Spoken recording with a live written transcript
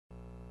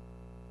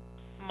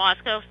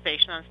Moscow,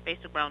 station on space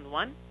to ground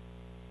 1.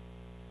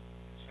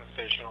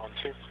 Station on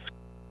 2.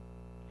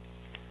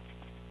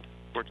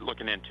 We're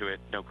looking into it.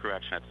 No crew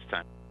action at this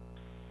time.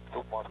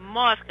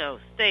 Moscow,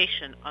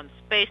 station on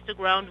space to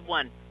ground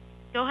 1.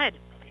 Go ahead.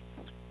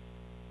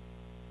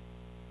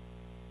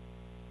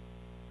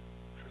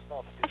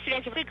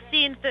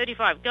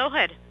 1635. Go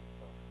ahead.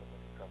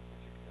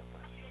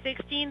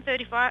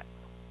 1635.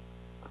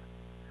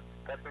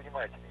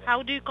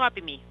 How do you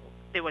copy me?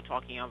 They were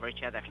talking over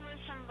each other.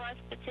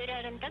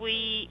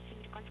 We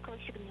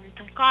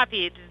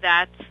copied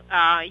that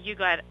you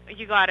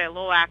got a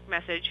low act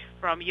message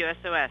from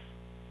USOS.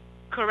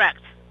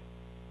 Correct.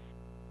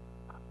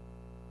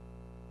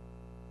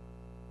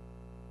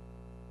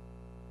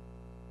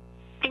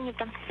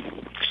 Принято.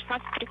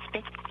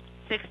 16:35.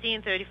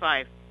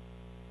 1635.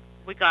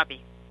 We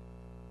copy.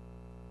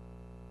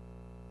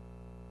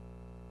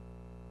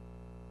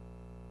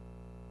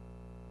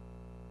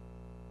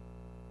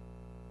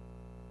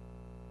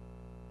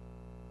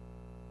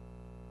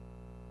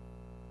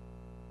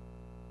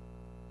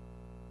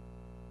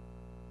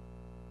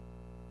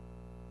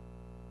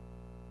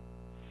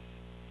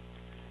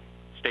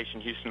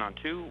 Station Houston on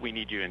 2, we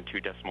need you in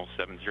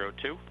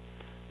 2.702.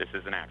 This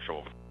is an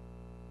actual.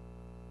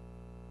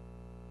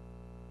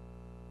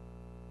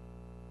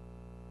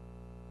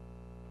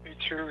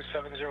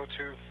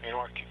 B2702, New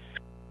York.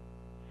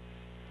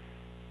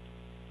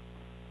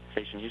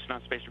 Station Houston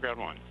on space to ground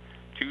 1,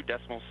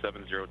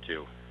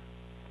 2.702.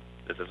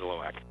 This is a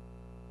low act.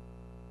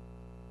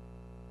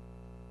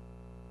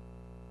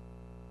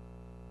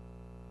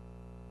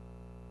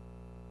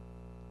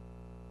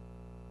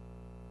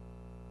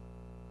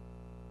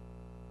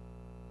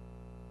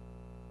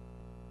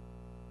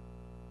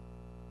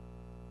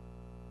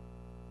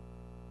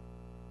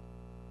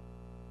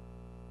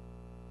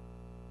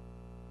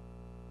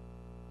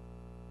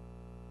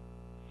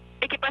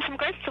 Экипаж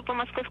МКС, СУПа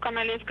Москвы в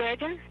канале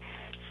СГ-1.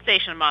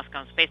 Station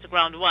Moscow, space to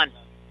ground 1. 2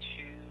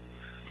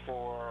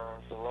 for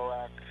the low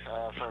act,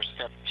 for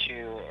step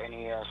 2,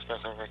 any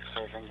specific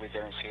surfing, we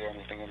didn't see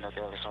anything in the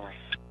daily summary.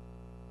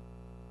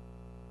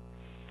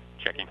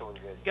 Checking.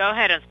 Go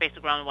ahead on space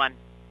to ground 1.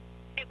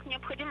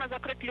 Необходимо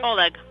закрыть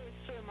Oleg,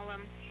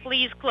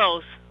 please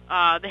close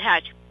the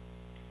hatch.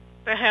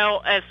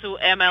 PHO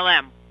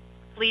SU-MLM.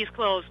 Please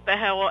close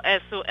PHO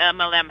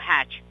SU-MLM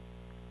hatch.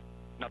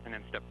 Nothing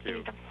in step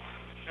 2.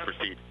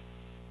 Proceed.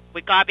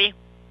 We copy.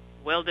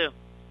 Will do.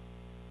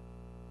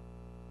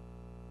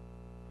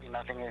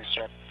 Nothing in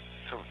step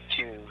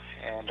 2,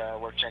 and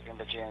we're checking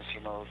the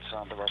GNC modes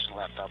on the Russian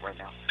laptop right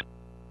now.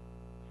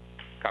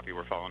 Copy,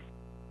 we're following.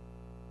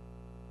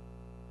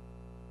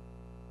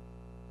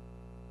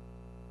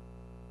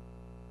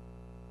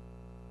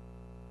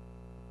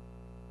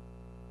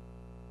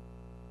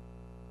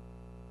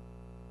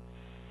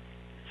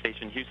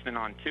 Station Houston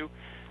on 2.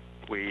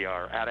 We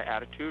are at an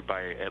attitude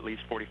by at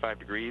least 45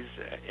 degrees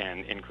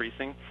and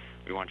increasing.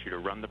 We want you to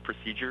run the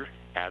procedure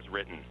as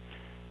written.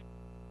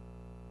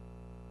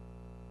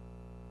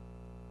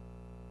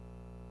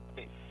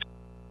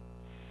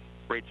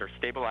 Rates are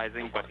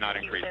stabilizing but not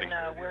increasing.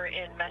 We're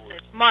in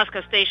message.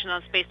 Moscow station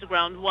on space to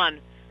ground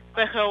 1.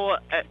 PHO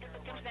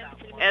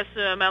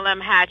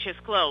SU-MLM hatch is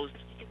closed.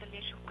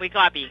 We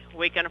copy.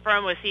 We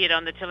confirm we see it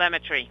on the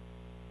telemetry.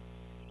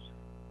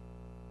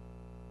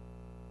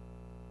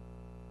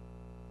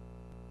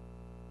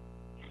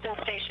 Still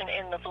station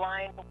in the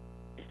blind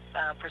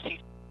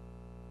procedure.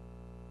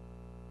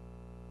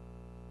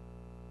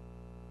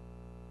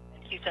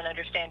 And Houston,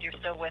 understand you're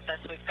still with us.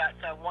 We've got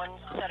one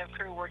set of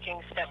crew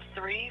working step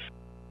 3,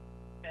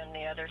 and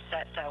the other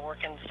set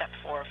working step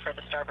 4 for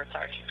the starboard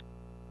sarge.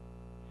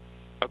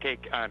 Okay,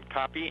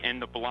 copy. In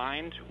the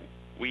blind,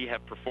 we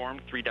have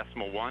performed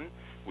 3.1.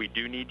 We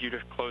do need you to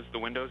close the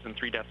windows in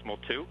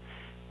 3.2.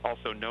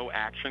 Also, no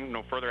action,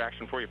 no further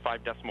action for you.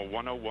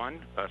 5.101.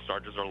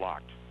 Sarges are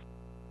locked.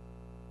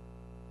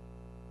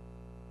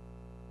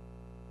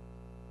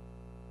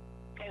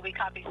 Okay, we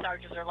copy.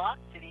 Sarges are locked.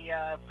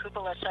 The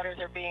cupola shutters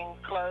are being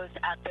closed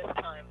at this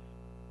time.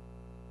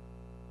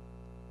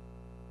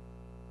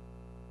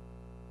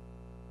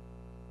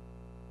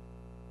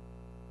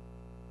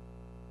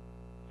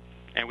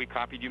 And we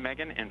copied you,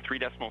 Megan, in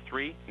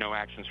 3.3. No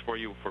actions for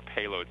you for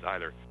payloads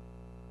either.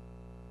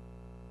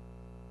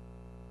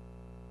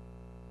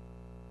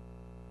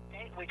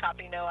 Okay, we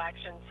copy. No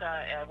actions.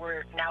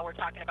 We're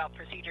talking about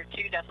procedure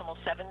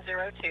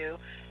 2.702.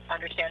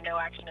 Understand no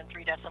action in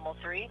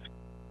 3.3.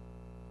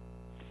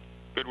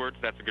 Good words.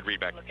 That's a good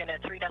readback. Looking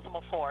at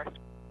 3.4.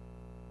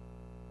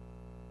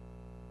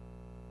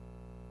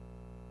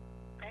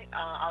 Okay,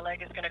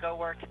 Oleg is going to go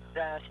work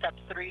step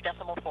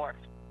 3.4.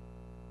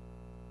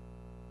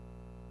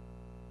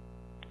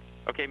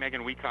 Okay,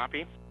 Megan, we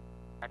copy.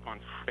 Back on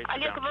space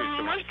Олег, down вы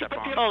to можете step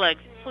on. Oleg,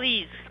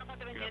 please.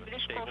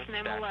 Stable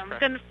status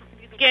pressure.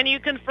 Can you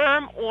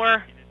confirm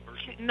or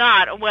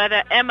not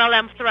whether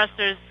MLM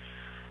thrusters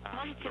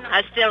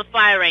are still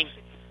firing?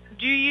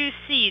 Do you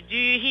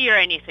hear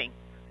anything?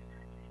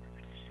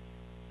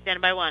 Stand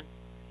by 1.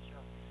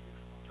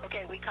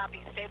 Okay, we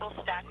copy. Stable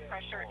stack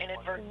pressure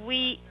inadvertent.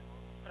 We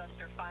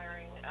thruster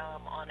firing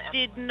on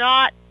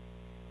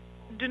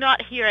do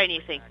not hear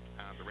anything.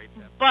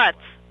 But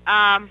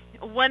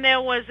when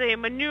there was a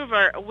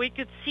maneuver, we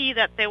could see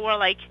that there were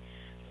like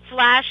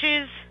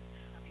flashes,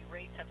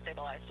 rates have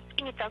stabilized.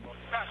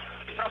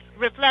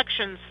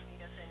 reflections,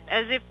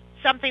 as if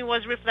something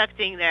was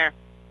reflecting there,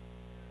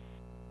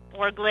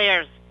 or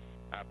glares.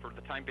 For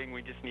the time being,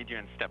 we just need you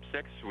in step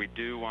 6. We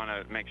do want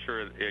to make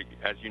sure,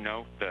 as you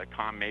know, the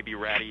comm may be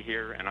ratty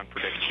here and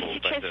unpredictable,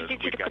 but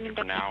we've got you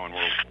for now, and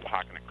we're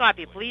hawking it.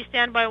 Copy. Please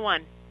stand by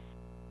 1.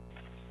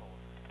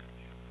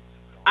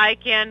 I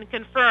can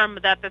confirm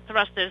that the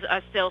thrusters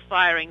are still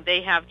firing.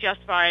 They have just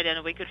fired,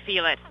 and we could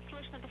feel it.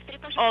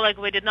 Oleg,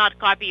 we did not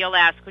copy your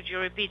last. Could you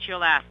repeat your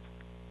last?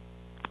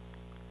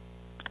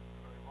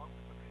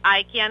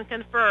 I can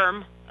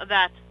confirm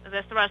that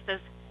the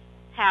thrusters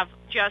have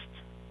just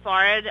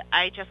fired.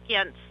 I just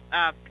can't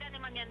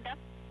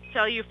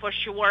tell you for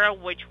sure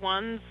which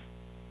ones,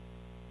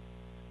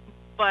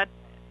 but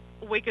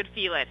we could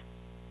feel it.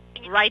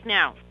 Right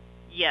now.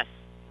 Yes,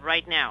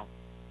 right now.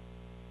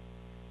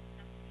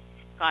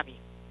 Copy.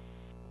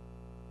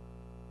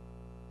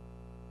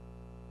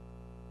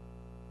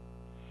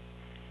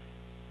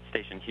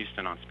 Station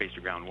Houston on Space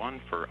to Ground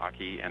 1 for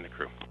Aki and the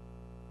crew.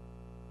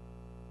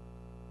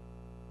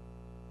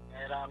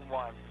 Head on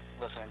 1,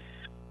 listen.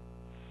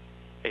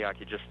 Hey,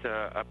 Aki, just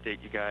to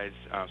update you guys,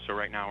 so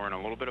right now we're in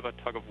a little bit of a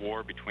tug of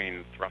war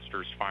between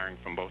thrusters firing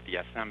from both the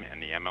SM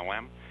and the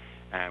MLM,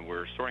 and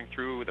we're sorting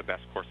through the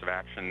best course of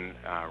action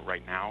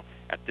right now.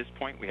 At this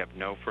point, we have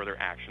no further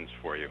actions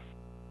for you.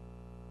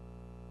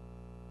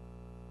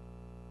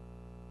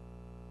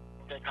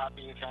 Okay,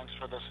 copy. Thanks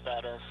for the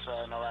status.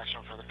 No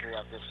action for the crew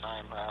at this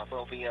time.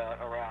 We'll be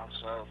around,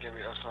 so give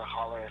us a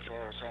holler if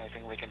there's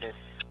anything we can do.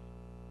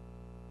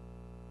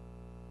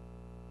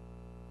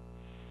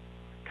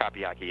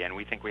 Copy, Aki, and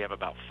we think we have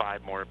about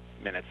 5 more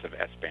minutes of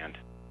S-band.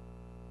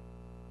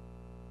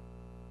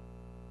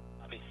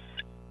 Copy.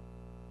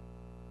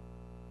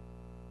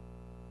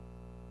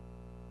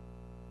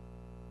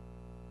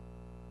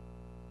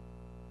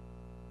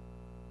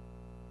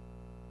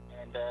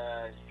 And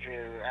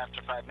Drew,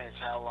 after 5 minutes,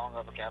 how long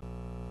of a gap?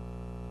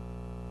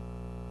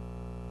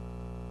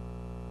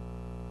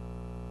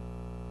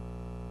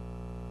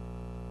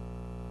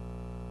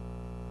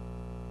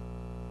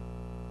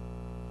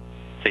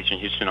 Station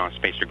Houston on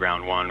Space to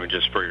Ground 1,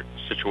 just for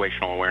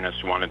situational awareness,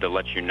 wanted to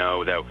let you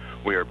know that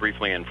we are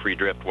briefly in free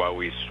drift while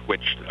we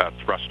switched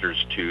thrusters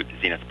to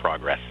zenith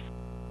progress.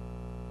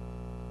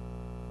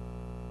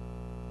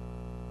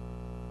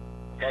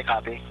 Okay,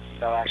 copy.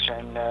 No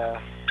action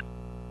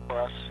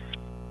for us.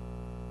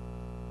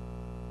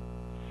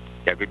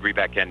 Yeah, good read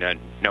back, and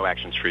no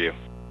actions for you.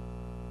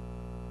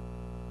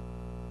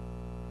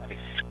 Copy.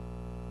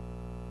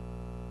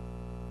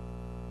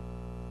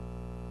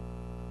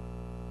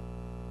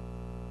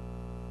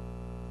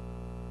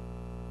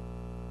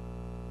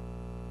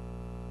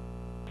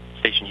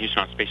 Station Houston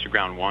on Space to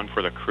Ground 1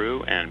 for the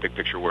crew and big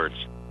picture words.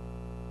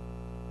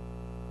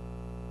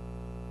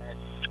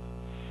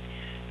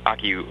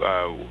 Aki,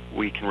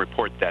 we can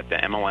report that the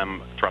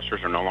MLM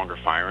thrusters are no longer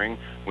firing.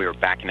 We are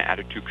back in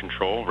attitude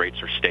control. Rates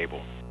are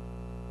stable.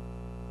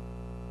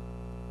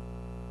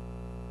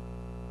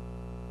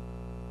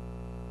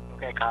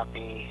 Okay,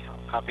 copy.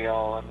 Copy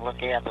all. I'm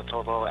looking at the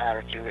total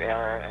attitude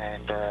error,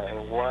 and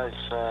it was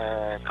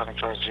coming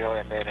towards 0,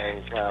 and then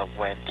it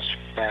went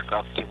back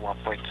up to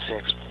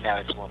 1.6. Now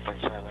it's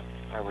 1.7.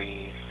 Are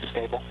we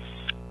stable?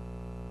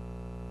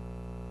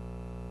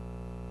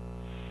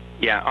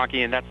 Yeah,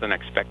 Aki, and that's an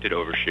expected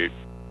overshoot.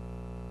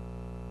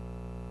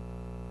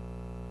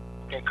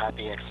 Okay,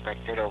 copy.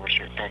 Expected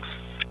overshoot. Thanks.